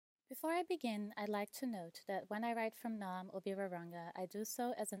Before I begin, I'd like to note that when I write from Nam or Biraranga, I do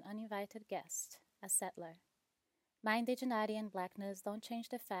so as an uninvited guest, a settler. My indigeneity and blackness don't change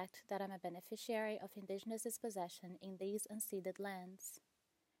the fact that I'm a beneficiary of indigenous dispossession in these unceded lands.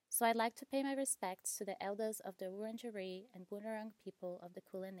 So I'd like to pay my respects to the elders of the Wurundjeri and Boonwurrung people of the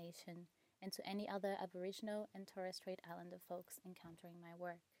Kulin Nation and to any other Aboriginal and Torres Strait Islander folks encountering my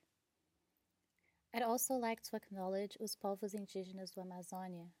work. I'd also like to acknowledge os povos indígenas do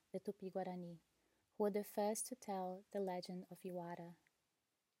Amazônia, the Tupi-Guarani, who were the first to tell the legend of Iwata.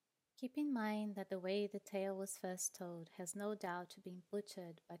 Keep in mind that the way the tale was first told has no doubt been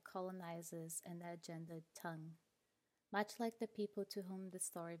butchered by colonizers and their gendered tongue, much like the people to whom the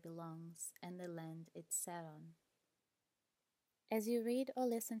story belongs and the land it's set on. As you read or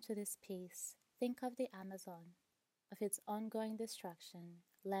listen to this piece, think of the Amazon, of its ongoing destruction,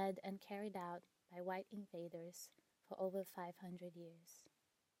 led and carried out by white invaders for over 500 years.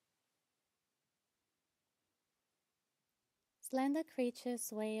 Slender creatures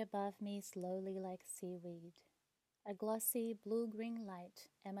sway above me slowly like seaweed. A glossy blue-green light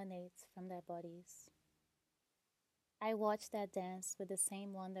emanates from their bodies. I watch their dance with the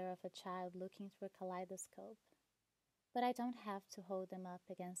same wonder of a child looking through a kaleidoscope, but I don't have to hold them up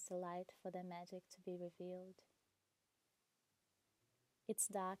against the light for their magic to be revealed. It's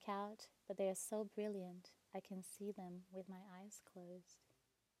dark out, but they are so brilliant I can see them with my eyes closed.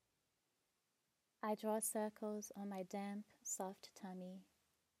 I draw circles on my damp, soft tummy,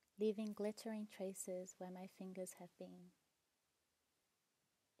 leaving glittering traces where my fingers have been.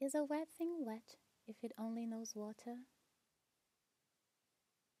 Is a wet thing wet if it only knows water?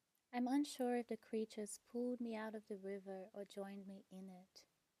 I'm unsure if the creatures pulled me out of the river or joined me in it.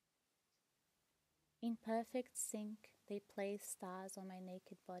 In perfect sync, they place stars on my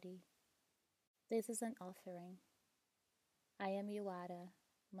naked body. This is an offering. I am Iwata,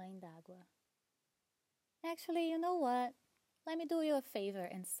 Mãe d'Água. Actually, you know what? Let me do you a favor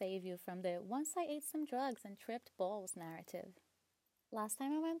and save you from the once I ate some drugs and tripped balls narrative. Last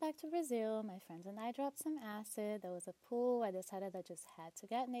time I went back to Brazil, my friends and I dropped some acid. There was a pool. I decided I just had to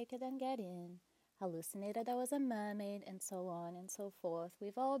get naked and get in. Hallucinated I was a mermaid, and so on and so forth.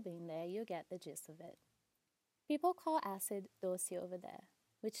 We've all been there. You get the gist of it. People call acid doce over there,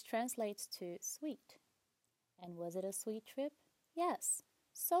 which translates to sweet. And was it a sweet trip? Yes.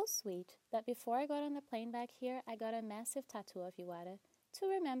 So sweet that before I got on the plane back here, I got a massive tattoo of Iwata to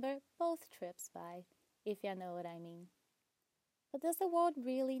remember both trips by, if you know what I mean. But does the world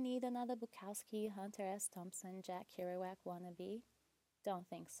really need another Bukowski, Hunter S. Thompson, Jack Kerouac wannabe? Don't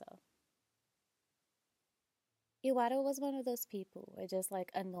think so. Iwata was one of those people who are just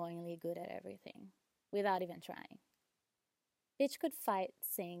like annoyingly good at everything, without even trying. Bitch could fight,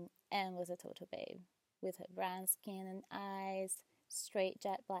 sing, and was a total babe, with her brown skin and eyes, straight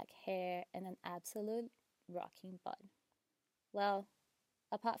jet black hair, and an absolute rocking butt. Well,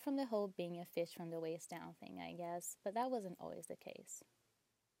 apart from the whole being a fish from the waist down thing, I guess, but that wasn't always the case.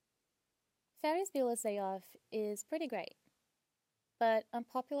 Ferris Bueller's Day Off is pretty great, but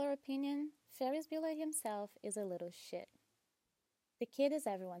unpopular opinion, Ferris Bueller himself is a little shit. The kid is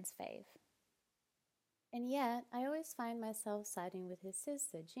everyone's fave. And yet, I always find myself siding with his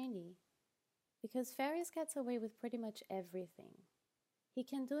sister, Ginny, because Ferris gets away with pretty much everything. He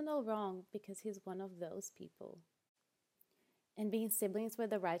can do no wrong because he's one of those people. And being siblings with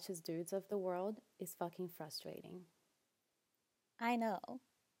the righteous dudes of the world is fucking frustrating. I know,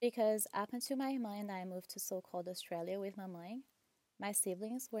 because up until my mom and I moved to so-called Australia with my mom, my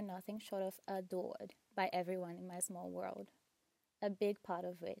siblings were nothing short of adored by everyone in my small world, a big part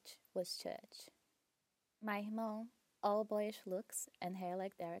of which was church. My mom, all boyish looks and hair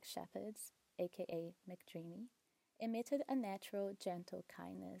like Derek Shepherd's, aka McDreamy, emitted a natural, gentle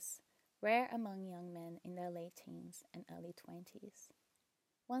kindness, rare among young men in their late teens and early 20s.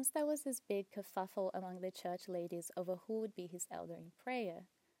 Once there was this big kerfuffle among the church ladies over who would be his elder in prayer.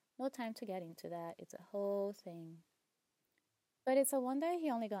 No time to get into that, it's a whole thing. But it's a wonder he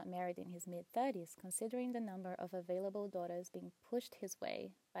only got married in his mid-30s, considering the number of available daughters being pushed his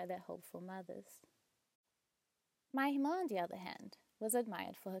way by their hopeful mothers. My mom, on the other hand, was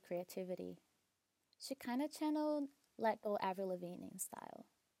admired for her creativity. She kind of channeled Let Go Avril Lavigne in style,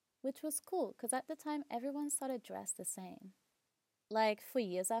 which was cool because at the time everyone started dressed the same. Like, for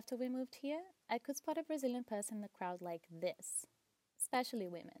years after we moved here, I could spot a Brazilian person in the crowd like this, especially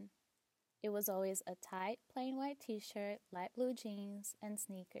women. It was always a tight, plain white t-shirt, light blue jeans, and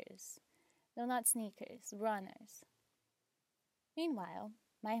sneakers. No, not sneakers, runners. Meanwhile,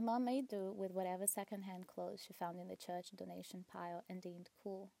 my mom made do with whatever second-hand clothes she found in the church donation pile and deemed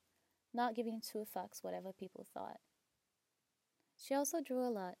cool, not giving two fucks whatever people thought. She also drew a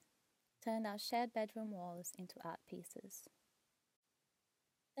lot, turned our shared bedroom walls into art pieces.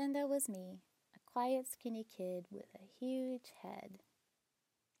 Then there was me, a quiet, skinny kid with a huge head.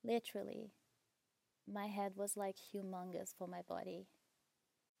 Literally, my head was like humongous for my body.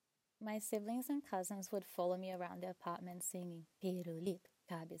 My siblings and cousins would follow me around the apartment singing Pirulito,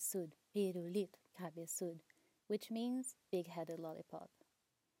 Cabeçudo, which means big-headed lollipop.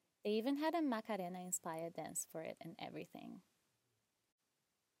 They even had a Macarena-inspired dance for it and everything.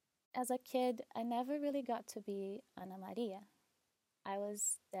 As a kid, I never really got to be Ana Maria. I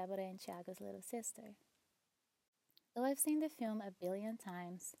was Deborah and Tiago's little sister. Though I've seen the film a billion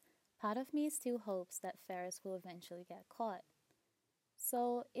times, part of me still hopes that Ferris will eventually get caught.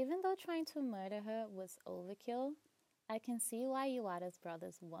 So, even though trying to murder her was overkill, I can see why Iwata's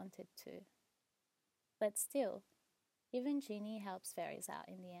brothers wanted to. But still, even Ginny helps Ferris out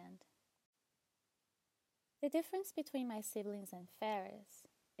in the end. The difference between my siblings and Ferris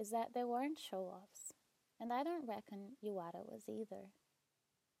is that they weren't show-offs, and I don't reckon Iwata was either.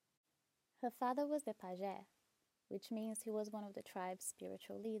 Her father was the pajé, which means he was one of the tribe's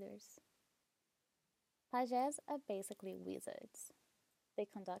spiritual leaders. Pajés are basically wizards. They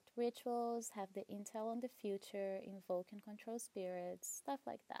conduct rituals, have the intel on the future, invoke and control spirits, stuff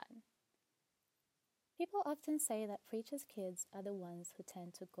like that. People often say that preachers' kids are the ones who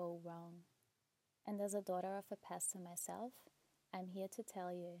tend to go wrong. And as a daughter of a pastor myself, I'm here to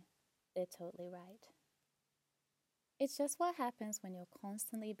tell you, they're totally right. It's just what happens when you're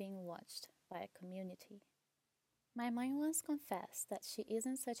constantly being watched by a community. My mom once confessed that she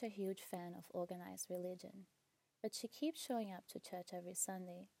isn't such a huge fan of organized religion, but she keeps showing up to church every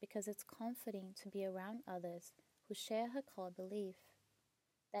Sunday because it's comforting to be around others who share her core belief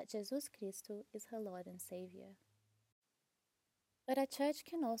that Jesus Cristo is her Lord and Savior. But a church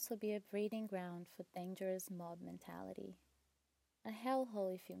can also be a breeding ground for dangerous mob mentality. A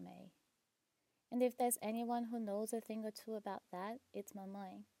hellhole, if you may. And if there's anyone who knows a thing or two about that, it's my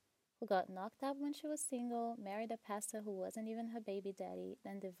mom, who got knocked up when she was single, married a pastor who wasn't even her baby daddy,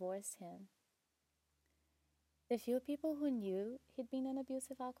 then divorced him. The few people who knew he'd been an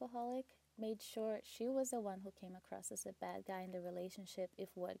abusive alcoholic made sure she was the one who came across as a bad guy in the relationship if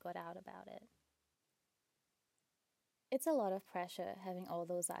word got out about it. It's a lot of pressure having all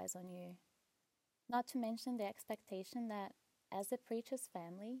those eyes on you. Not to mention the expectation that, as the preacher's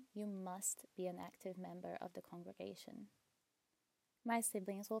family, you must be an active member of the congregation. My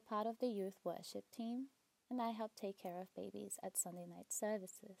siblings were part of the youth worship team, and I helped take care of babies at Sunday night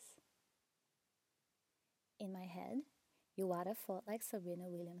services. In my head, Iwata fought like Serena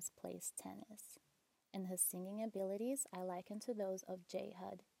Williams plays tennis, and her singing abilities I liken to those of J.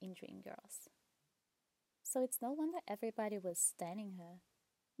 Hud in Dreamgirls. So it's no wonder everybody was standing her.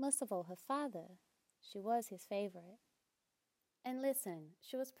 Most of all her father. She was his favorite. And listen,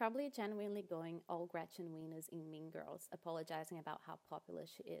 she was probably genuinely going all Gretchen Wieners in Mean Girls, apologizing about how popular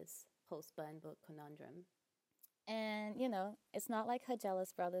she is, post-burn book conundrum. And, it's not like her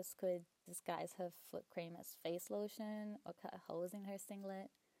jealous brothers could disguise her foot cream as face lotion or cut holes in her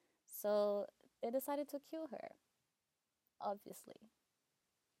singlet. So they decided to kill her. Obviously.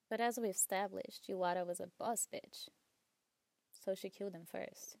 But as we've established, Iwata was a boss bitch. So she killed him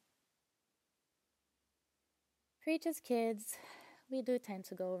first. Preacher's kids, we do tend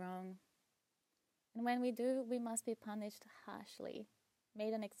to go wrong. And when we do, we must be punished harshly,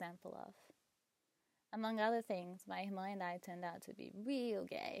 made an example of. Among other things, my mom and I turned out to be real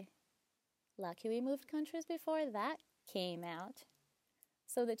gay. Lucky we moved countries before that came out.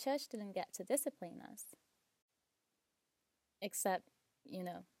 So the church didn't get to discipline us. Except,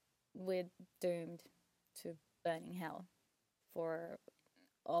 we're doomed to burning hell for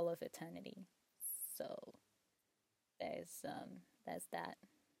all of eternity. So there's that.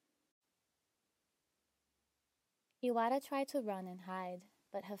 Iwata tried to run and hide,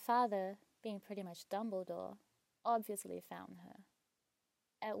 but her father, being pretty much Dumbledore, obviously found her.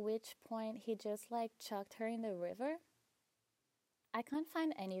 At which point he just chucked her in the river. I can't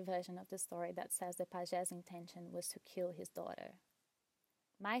find any version of the story that says the pajé's intention was to kill his daughter.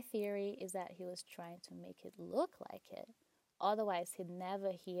 My theory is that he was trying to make it look like it, otherwise he'd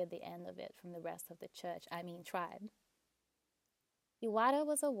never hear the end of it from the rest of the tribe. Iwata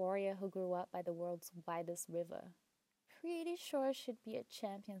was a warrior who grew up by the world's widest river. Pretty sure she'd be a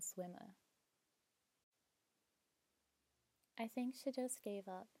champion swimmer. I think she just gave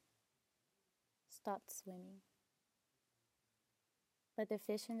up. Stopped swimming. But the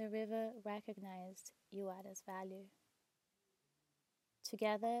fish in the river recognized Iwata's value.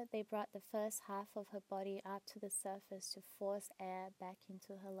 Together, they brought the first half of her body up to the surface to force air back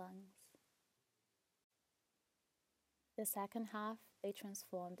into her lungs. The second half they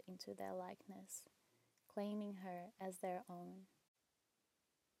transformed into their likeness, claiming her as their own.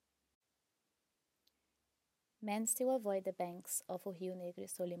 Men still avoid the banks of o Rio Negro e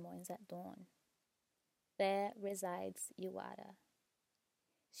Solimões at dawn. There resides Iwara.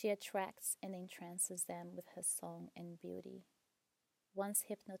 She attracts and entrances them with her song and beauty. Once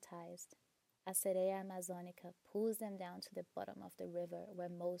hypnotized, a sereia amazonica pulls them down to the bottom of the river where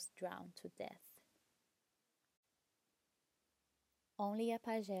most drown to death. Only a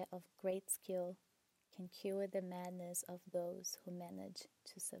pajé of great skill can cure the madness of those who manage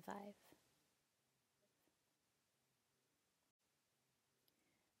to survive.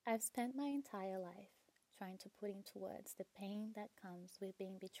 I've spent my entire life trying to put into words the pain that comes with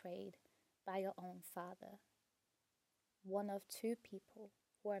being betrayed by your own father, one of two people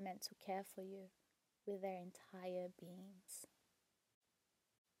who are meant to care for you with their entire beings.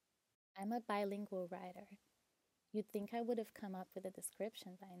 I'm a bilingual writer. You'd think I would have come up with a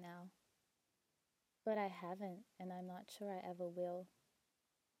description by now, but I haven't, and I'm not sure I ever will.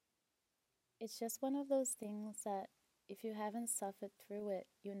 It's just one of those things that if you haven't suffered through it,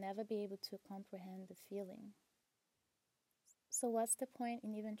 you'll never be able to comprehend the feeling. So what's the point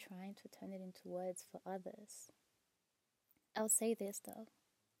in even trying to turn it into words for others? I'll say this though,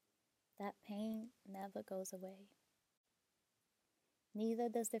 that pain never goes away. Neither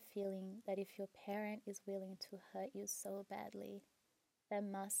does the feeling that if your parent is willing to hurt you so badly, there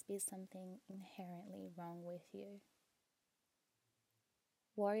must be something inherently wrong with you.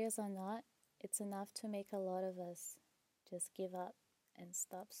 Warriors or not, it's enough to make a lot of us just give up and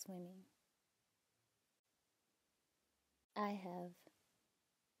stop swimming. I have,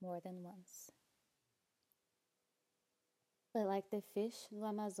 more than once. But like the fish do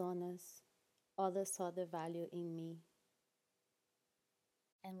Amazonas, others saw the value in me.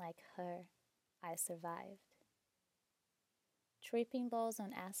 And like her, I survived. Tripping balls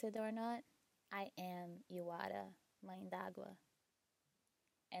on acid or not, I am Iwara, Mãe d'Água.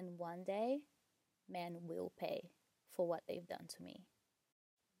 And one day, men will pay for what they've done to me.